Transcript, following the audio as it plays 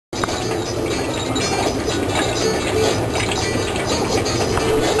For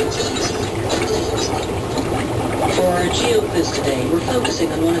our GeoQuiz today, we're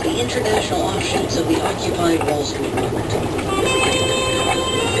focusing on one of the international offshoots of the Occupy Wall Street movement.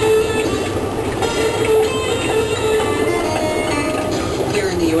 Here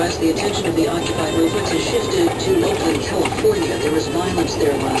in the U.S., the attention of the Occupy movement has shifted to Oakland, California. There was violence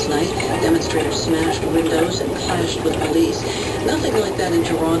there last night. Demonstrators smashed windows and clashed with police. Nothing like that in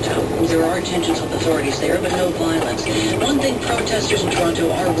Toronto. There are tensions with authorities there, but no violence. One thing protesters in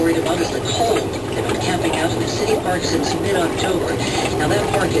Toronto are worried about is the cold. They've been camping out in the city park since mid-October. Now,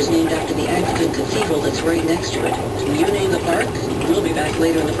 that park is named after the Anglican Cathedral that's right next to it. You name the park. We'll be back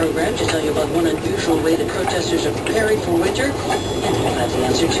later in the program to tell you about one unusual way that protesters are preparing for winter, and we'll have the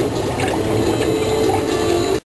answer too.